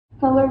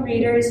Hello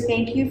readers,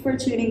 thank you for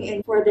tuning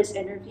in for this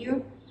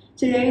interview.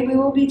 Today we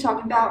will be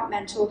talking about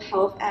mental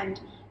health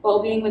and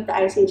well-being with the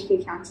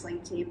ICHK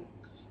Counselling team.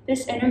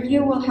 This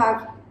interview will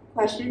have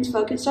questions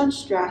focused on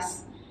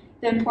stress,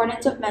 the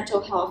importance of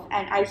mental health,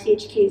 and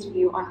ICHK's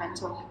view on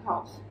mental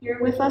health. Here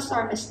with us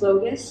are Ms.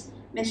 Logus,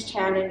 Ms.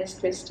 Chan, and Ms.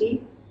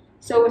 Christy.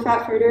 So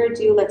without further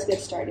ado, let's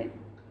get started.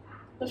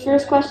 The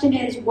first question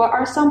is, what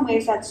are some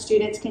ways that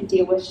students can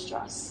deal with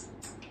stress?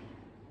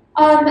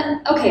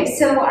 Okay,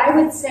 so I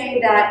would say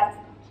that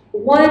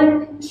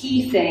one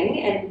key thing,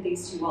 and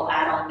these two will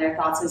add on their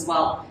thoughts as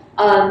well,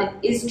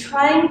 is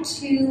trying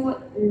to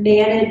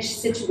manage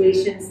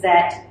situations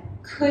that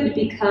could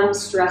become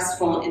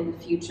stressful in the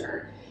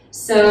future.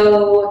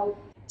 So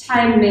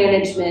time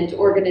management,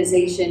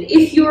 organization.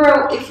 If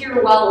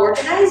you're well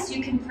organized,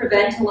 you can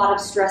prevent a lot of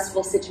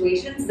stressful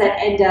situations that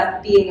end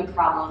up being a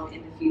problem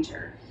in the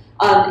future.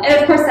 And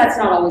of course, that's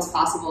not always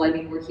possible. I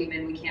mean, we're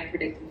human, we can't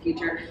predict the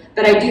future.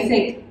 But I do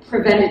think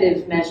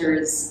preventative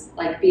measures,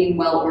 like being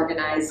well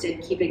organized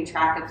and keeping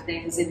track of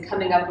things and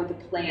coming up with a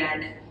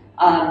plan,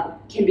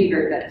 can be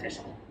very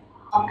beneficial.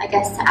 I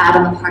guess to add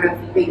on the part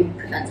of being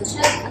preventative,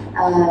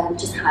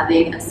 just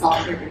having a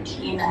self-care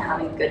routine and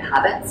having good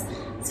habits.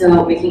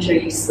 So making sure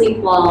you sleep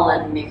well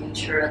and making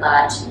sure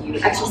that you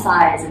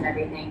exercise and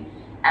everything,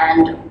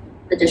 and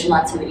additional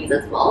activities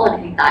as well. And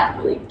I think that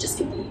really just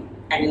could be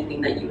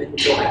anything that you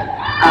enjoy.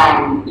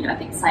 I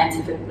think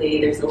scientifically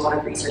there's a lot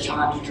of research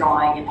on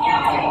drawing and painting,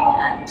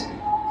 and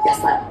I guess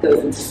that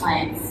goes into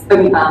science.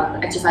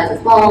 Exercise as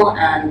well,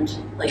 and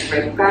like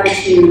writing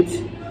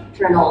gratitude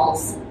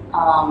journals.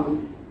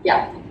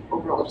 I think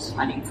overall just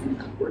finding something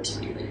that works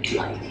for you that you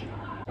like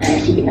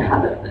and keeping a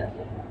habit of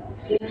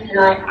it. And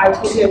I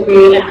totally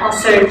agree. And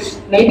also,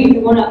 maybe you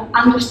want to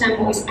understand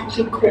what is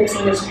actually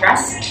causing the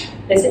stress.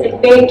 Is it a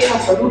big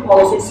problem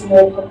or is it a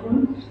small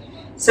problem?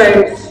 So,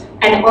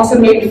 and also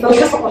maybe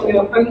focus on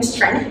your own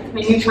strength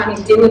when you're trying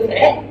to deal with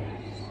it.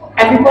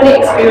 Everybody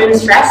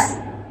experiences stress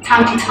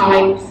time to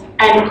time,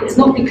 and it's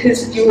not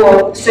because you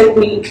are so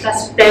weak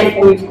that's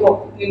therefore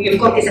you've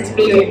got this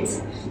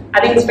experience. I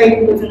think it's very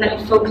important that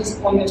you focus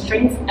on your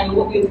strengths and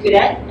what you're good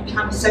at and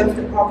trying to solve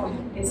the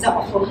problem instead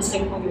of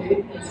focusing on your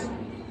weakness.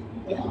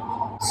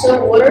 Yeah.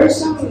 So what are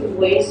some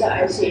ways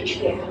that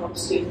ICHK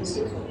helps students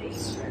to cope with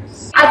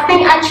stress? I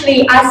think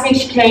actually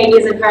ICHK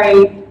is a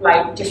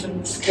very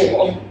different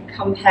school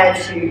compared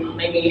to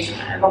maybe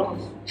a lot of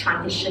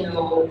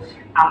traditional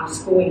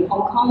school in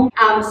Hong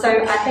Kong.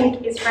 So I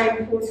think it's very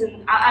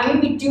important. I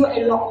mean, we do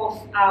a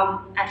lot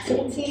of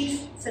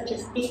activities such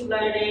as deep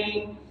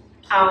learning,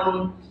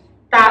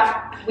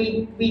 that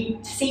we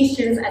see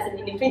students as an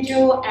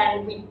individual,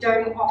 and we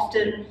don't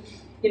often,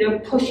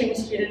 pushing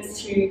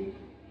students to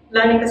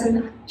learning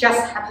doesn't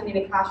just happen in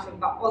the classroom,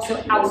 but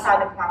also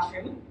outside the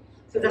classroom.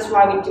 So that's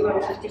why we do a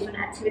lot of different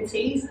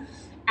activities.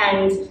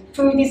 And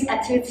through these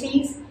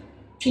activities,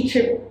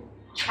 teachers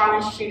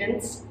challenge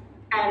students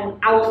and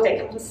out of their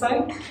comfort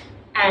zone,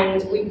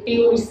 and we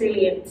build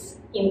resilience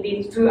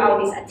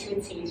throughout these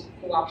activities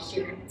for our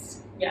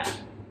students. Yeah.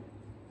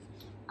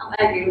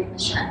 I agree with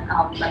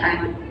Michelle, but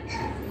I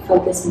would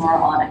focus more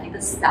on, I think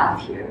the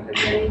staff here are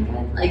very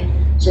good, like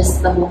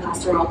just the whole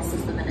pastoral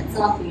system in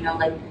itself.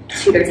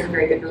 Tutors have a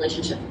very good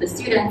relationship with the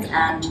students,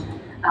 and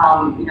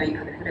you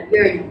have a head of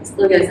here, and Ms.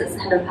 Logus as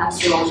head of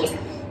pastoral. Just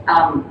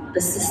the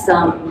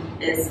system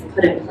is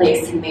put in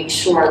place to make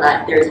sure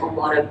that there's a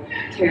lot of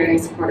caring,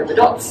 supportive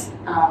adults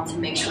to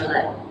make sure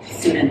that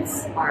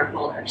students are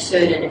well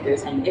understood, and if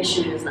there's any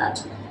issues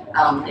that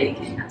they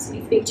can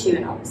absolutely speak to.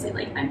 And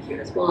obviously, I'm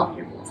here as well, I'm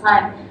here full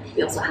time.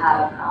 We also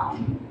have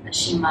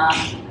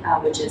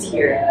Ashima, which is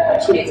here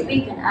 2 days a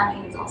week, and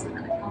Annie is also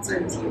another counselor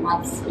who's here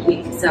once a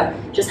week. So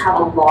just have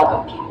a lot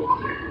of people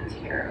here who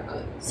care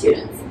about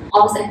students.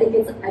 Obviously, I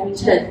think I need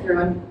to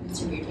throw in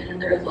Mr. Newton in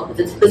there as well,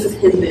 because this is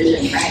his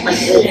vision, right?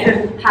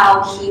 It's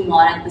how he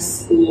wanted the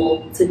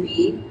school to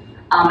be.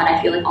 And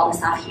I feel like all the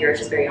staff here are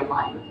just very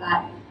aligned with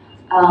that.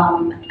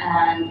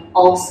 And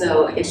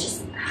also, I guess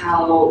just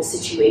how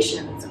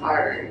situations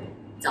are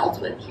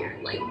dealt with here.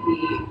 We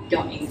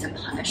don't need to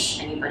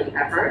punish anybody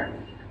ever.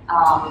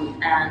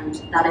 And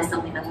that is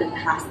something that's been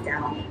passed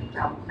down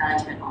from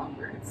management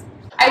onwards.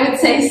 I would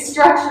say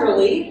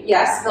structurally,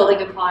 yes,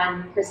 building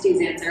upon Christy's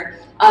answer,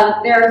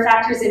 there are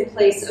factors in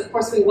place. Of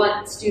course, we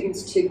want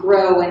students to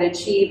grow and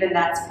achieve, and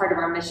that's part of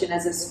our mission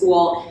as a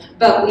school,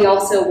 but we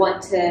also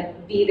want to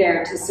be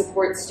there to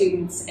support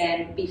students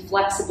and be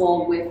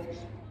flexible with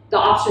the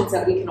options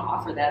that we can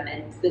offer them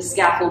and the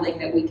scaffolding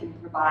that we can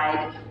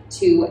provide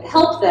to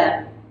help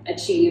them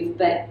achieve,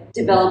 but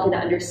develop an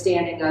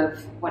understanding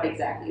of what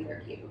exactly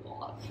they're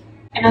capable of.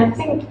 And I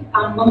think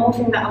one more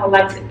thing that I would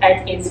like to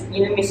add is,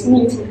 Mr.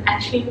 Newton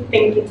actually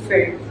thinking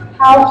through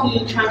how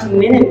he trying to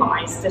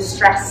minimize the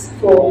stress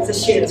for the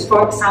students.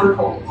 For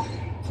example,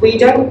 we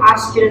don't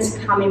ask students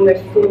to come in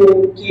with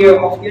full gear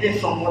of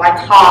uniform,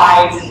 like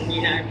ties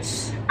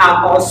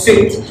and or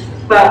suit.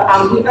 But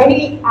he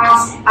only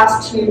asked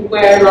us to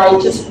wear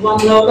just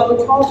one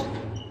logo top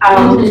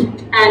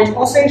And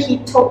also he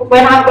told,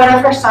 when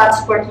I first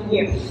started working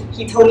here,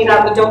 he told me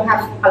that we don't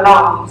have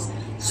alarms.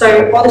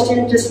 So all the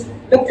students just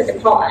looked at the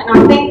clock, and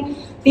I think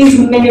these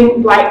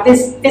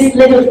these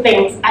little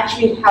things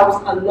actually helps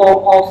a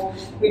lot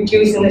of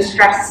reducing the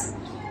stress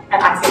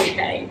at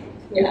ICHK.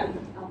 Yeah.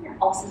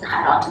 Also to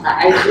add on to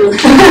that, I really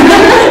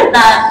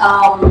that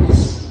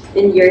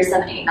in year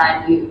 7, 8,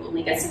 9 you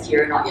only get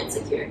secure, not yet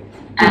secure.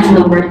 And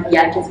the word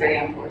yet is very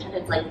important.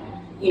 It's like,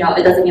 you know,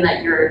 it doesn't mean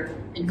that you're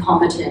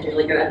incompetent or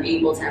like you're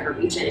unable to ever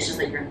reach it. It's just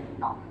like you're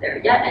not there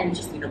yet and you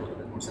just need a little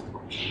bit more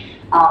support.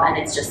 And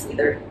it's just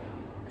either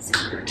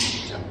secure.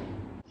 So.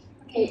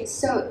 Okay,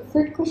 so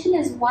third question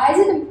is, why is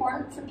it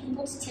important for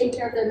people to take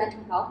care of their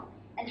mental health,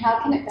 and how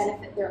can it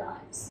benefit their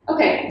lives?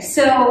 Okay,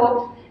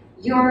 so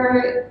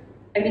your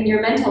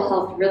mental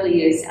health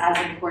really is as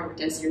important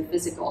as your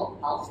physical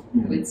health,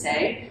 I would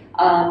say.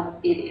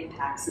 It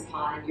impacts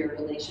upon your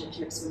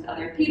relationships with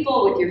other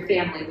people, with your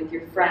family, with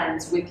your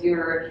friends, with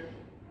your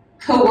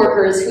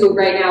co-workers who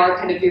right now are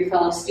kind of your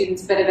fellow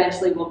students, but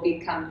eventually will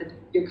become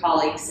your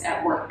colleagues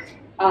at work.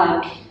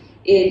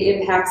 It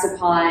impacts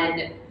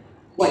upon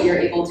what you're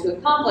able to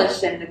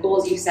accomplish and the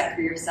goals you set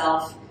for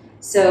yourself.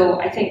 So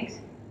I think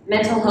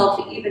mental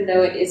health, even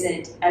though it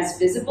isn't as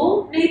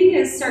visible maybe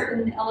as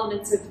certain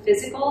elements of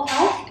physical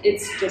health,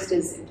 it's just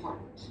as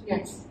important.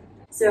 Yes.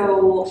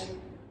 So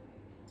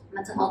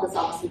mental health is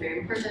obviously very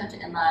important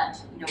in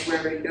that, you know,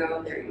 wherever you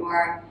go, there you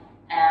are,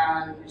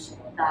 and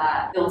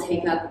that it'll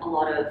take up a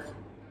lot of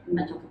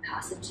mental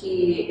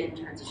capacity in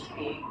terms of just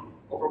being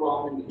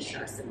overwhelmed and being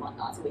stressed and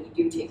whatnot. So when you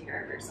do take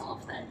care of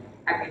yourself, then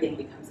everything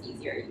becomes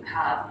easier. You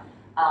have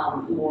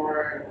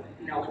more,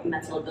 you know, like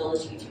mental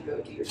ability to go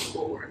do your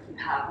schoolwork. You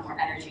have more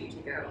energy to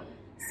go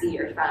see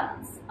your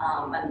friends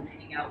and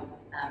hang out with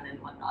them and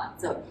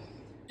whatnot. So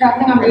I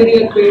think I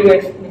really agree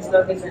with Ms.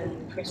 Lopez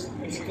and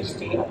Ms.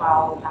 Christy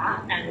about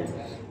that. And,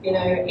 you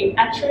know,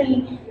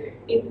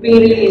 it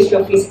really is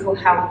your physical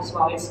health as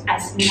well. It's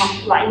as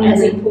much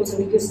as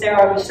important, because there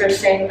are research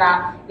saying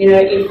that, you know,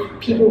 if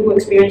people who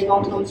experience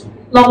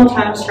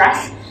long-term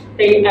stress,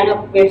 they end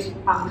up with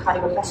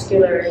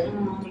cardiovascular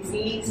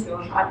disease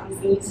or heart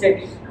disease. So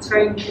it's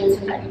very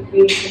important that you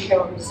really take care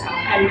of yourself.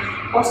 And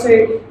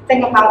also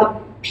think about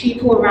the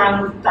people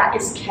around that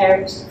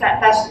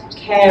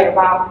care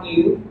about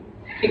you.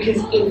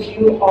 Because if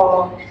you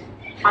are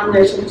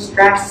under some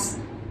stress,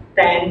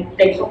 then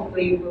they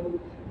probably will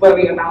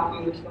worry about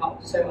you as well.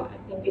 So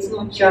I think it's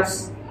not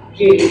just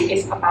you;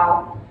 it's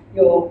about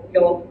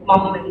your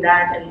mom and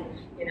dad, and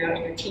you know,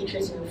 and your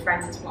teachers and your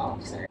friends as well.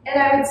 So.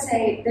 And I would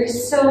say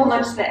there's so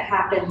much that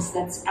happens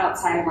that's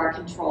outside of our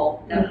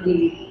control that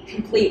we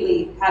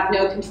completely have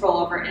no control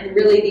over, and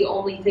really the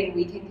only thing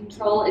we can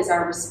control is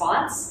our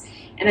response.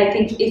 And I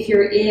think if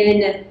you're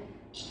in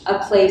a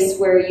place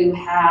where you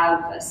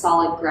have a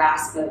solid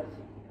grasp of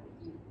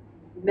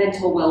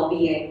mental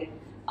well-being,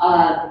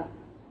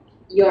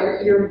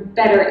 you're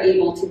better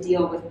able to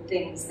deal with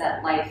things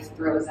that life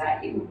throws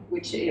at you,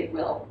 which it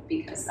will,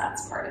 because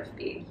that's part of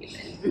being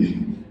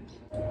human.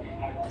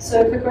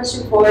 So for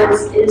question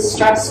 4 is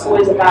stress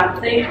always a bad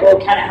thing, or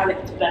can it have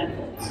its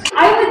benefits?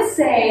 I would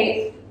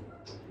say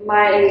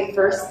my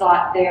first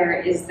thought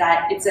there is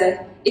that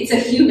it's a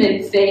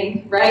human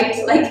thing,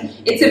 right? Like,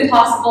 it's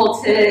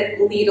impossible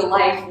to lead a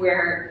life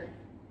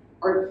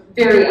or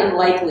very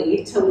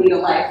unlikely to lead a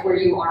life where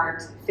you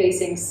aren't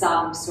facing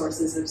some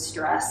sources of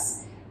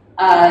stress.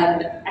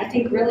 I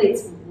think really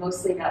it's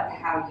mostly about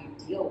how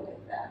you deal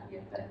with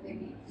them. But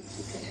maybe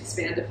you can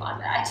expand upon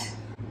that.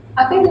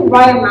 I think the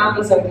right amount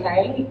is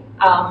okay.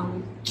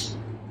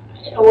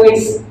 It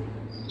always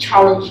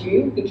challenge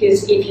you,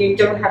 because if you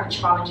don't have a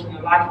challenge in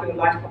your life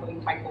probably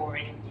quite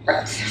boring.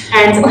 Right.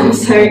 And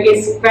also,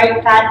 it's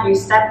great that you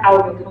step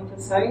out of your comfort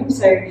zone,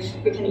 so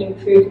you can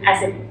improve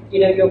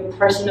your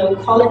personal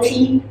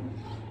quality,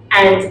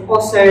 and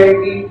also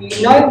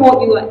you know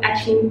what you are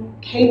actually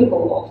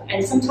capable of.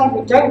 And sometimes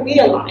we don't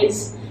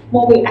realize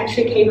what we're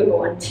actually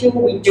capable until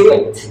we do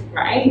it,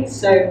 right?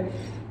 So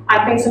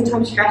I think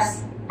sometimes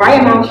right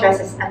amount of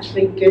stress is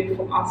actually good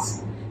for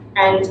us.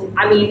 And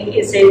I mean,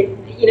 it's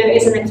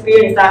an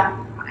experience that,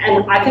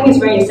 and I think it's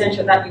very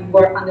essential that you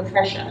work under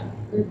pressure.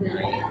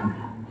 Right?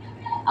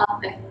 I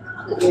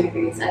completely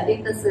agree. So I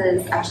think this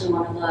is actually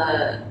one of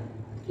the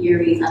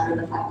theories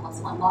under the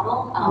 5+1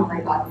 model,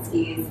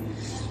 Vygotsky's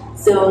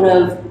zone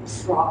of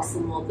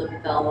proximal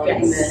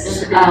development.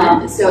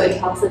 Yes. So it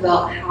talks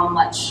about how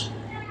much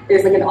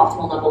there's like an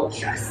optimal level of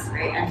stress,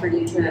 right? And for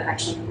you to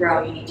actually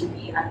grow, you need to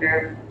be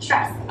under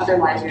stress.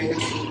 Otherwise,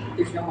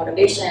 there's no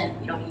motivation.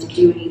 You don't need to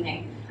do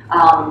anything.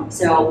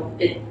 So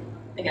it,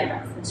 again,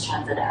 as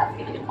Chan said, it has to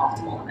be like an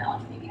optimal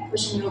amount, maybe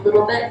pushing you a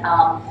little bit.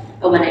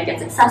 But when it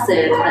gets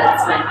excessive,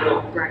 that's when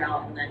you'll burn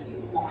out, and then you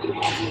won't be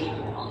able to do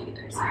anything at all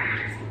either. So.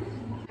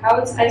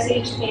 How is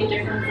ICHK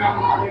different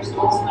from other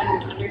schools when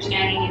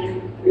understanding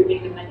and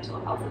improving the mental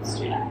health of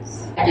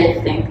students? I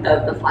did think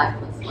of the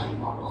 5+1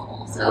 model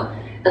also.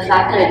 The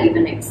fact that it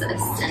even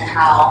exists, and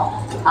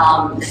how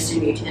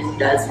Mr. Newton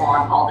does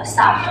want all the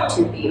staff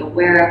to be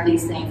aware of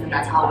these things, and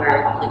that's how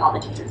all the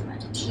teachers are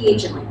meant to teach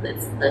teach and like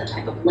the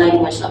type of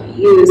language that we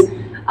use.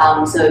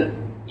 So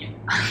you know,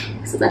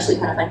 this is actually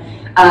kind of fun.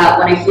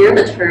 When I hear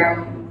the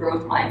term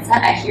growth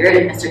mindset, I hear it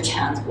in Mr.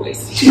 Chan's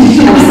voice.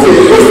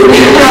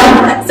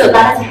 So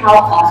that is how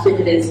often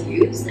it is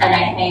used, and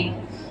I think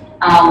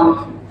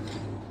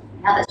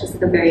yeah, that's just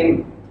like a very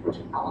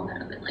important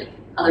element of it. Like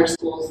other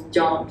schools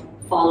don't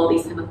follow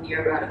these type of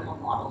theoretical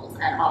models,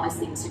 and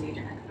obviously Mr.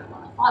 Nugent had put a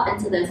lot of thought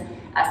into this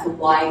as to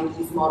why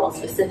these models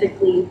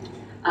specifically.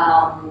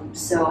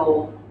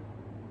 So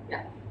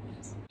yeah.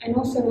 And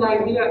also,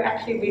 like, we are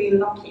actually really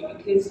lucky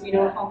because, you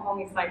know, Hong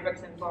Kong is like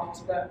bricks and blocks,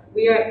 but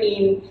we are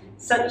in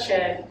such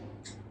a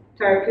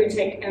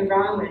therapeutic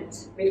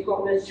environment. We've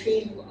got the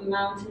trees, we've got a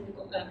mountain, we've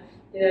got a,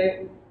 you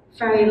know,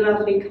 very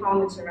lovely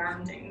calm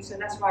surroundings. So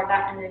that's why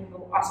that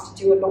enables us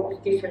to do a lot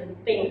of different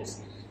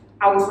things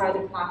outside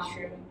the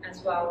classroom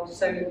as well.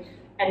 So,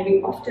 and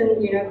we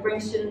often, you know, bring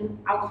students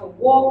out for a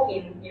walk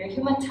in, you know,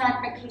 human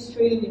tech, art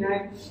history, you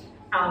know.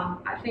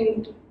 I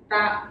think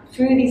that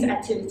through these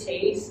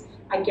activities,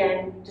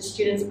 again, the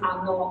students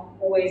are not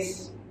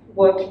always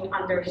working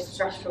under a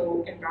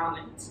stressful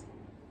environment.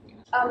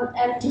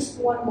 And just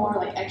one more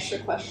like extra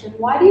question.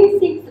 Why do you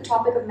think the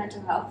topic of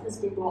mental health has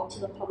been brought to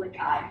the public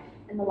eye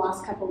in the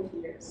last couple of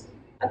years?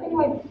 I think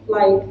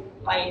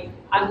like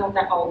I'm not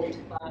that old,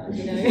 but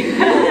you know,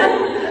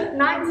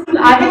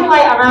 I think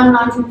like around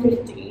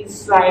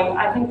 1950s, like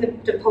I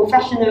think the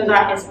professionals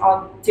that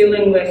are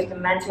dealing with the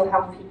mental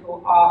health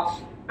people are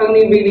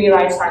only really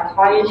like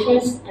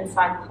psychiatrists and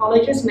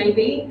psychologists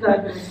maybe,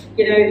 but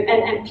you know,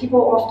 and people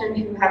often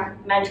who have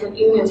mental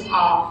illness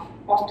are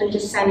often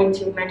just sent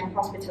into mental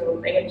hospital.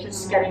 They are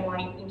just getting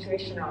like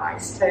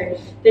institutionalized, so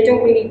they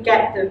don't really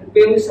get the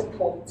real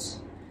support.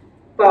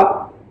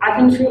 But I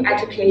think through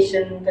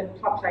education, the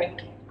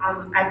public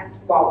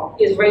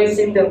is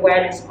raising the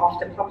awareness of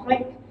the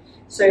public,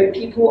 so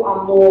people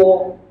are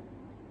more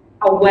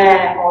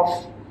aware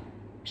of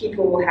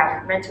people who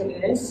have mental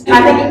illness.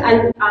 I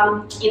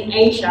think in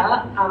Asia,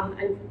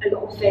 a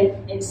lot of it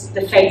is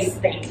the face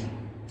thing.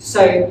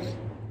 So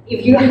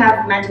if you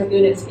have mental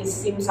illness, it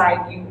seems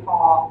like you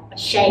are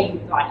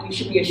ashamed, like you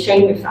should be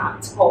ashamed of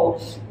that, or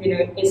you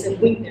know, it's a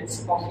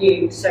weakness of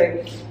you.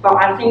 So,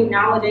 but I think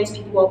nowadays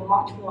people are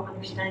much more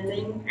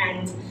understanding,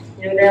 and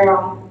you know, there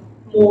are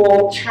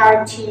more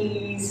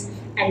charities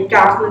and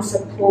government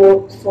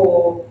support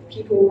for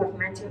people who have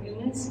mental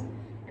illness,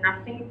 and I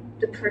think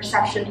the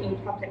perception in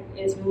public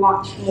is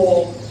much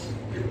more,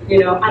 you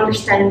know,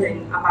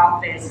 understanding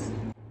about this.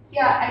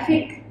 Yeah, I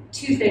think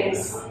two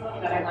things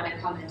that I want to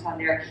comment on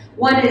there.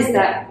 One is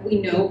that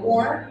we know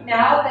more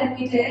now than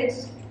we did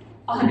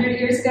 100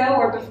 years ago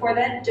or before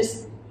then.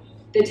 Just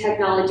the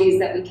technologies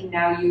that we can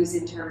now use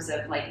in terms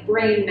of like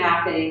brain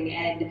mapping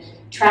and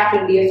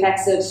tracking the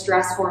effects of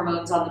stress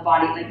hormones on the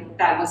body, like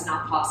that was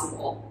not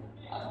possible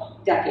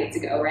decades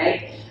ago,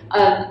 right?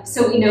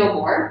 So we know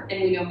more,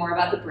 and we know more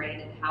about the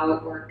brain and how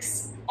it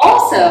works.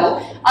 Also,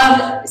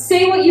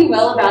 say what you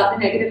will about the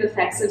negative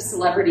effects of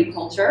celebrity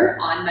culture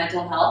on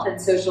mental health and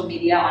social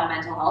media on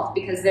mental health,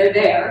 because they're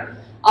there.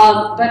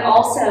 But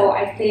also,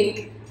 I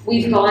think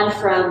we've gone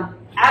from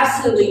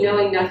absolutely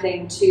knowing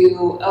nothing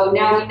to, oh,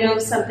 now we know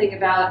something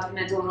about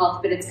mental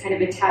health, but it's kind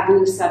of a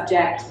taboo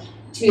subject,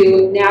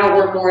 to now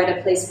we're more at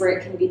a place where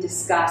it can be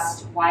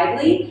discussed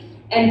widely.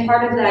 And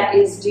part of that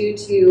is due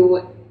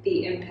to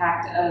the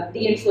impact of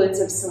the influence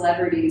of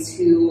celebrities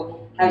who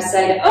have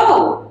said,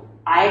 oh,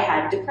 I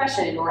had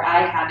depression, or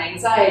I have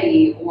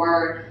anxiety,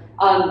 or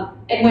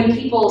and when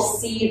people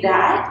see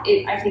that,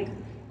 it, I think,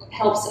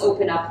 helps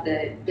open up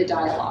the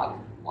dialogue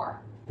more.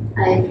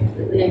 I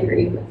completely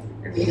agree with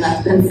everything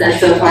that's been said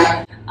so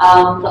far.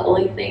 The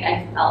only thing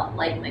I felt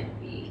like might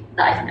be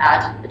that I can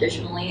add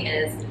additionally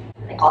is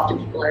like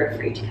often people are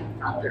afraid to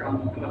confront their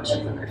own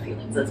emotions and their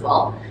feelings as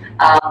well.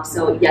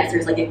 So yes,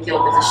 there's like a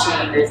guilt, there's a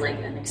shame, there's like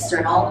an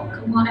external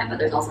component, but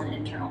there's also an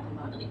internal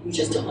component. Like you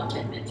just don't want to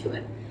admit to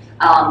it.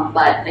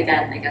 But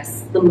again, I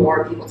guess the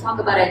more people talk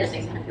about it, then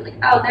they kind of feel like,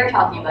 oh, they're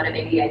talking about it,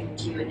 maybe I can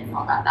too, and it's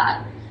not that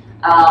bad.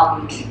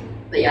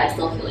 But yeah, I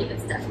still feel like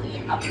it's definitely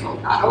an uphill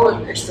battle,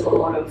 and there's still a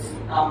lot of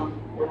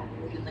work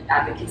and like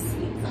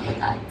advocacy and stuff like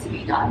that to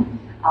be done.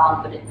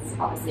 But it's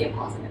obviously a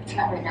positive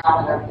trend right now,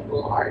 and more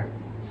people are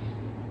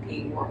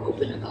being more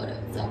open about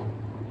it. So.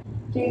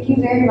 Thank you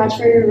very much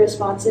for your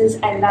responses,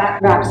 and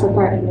that wraps up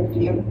our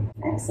interview.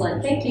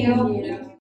 Excellent, thank you.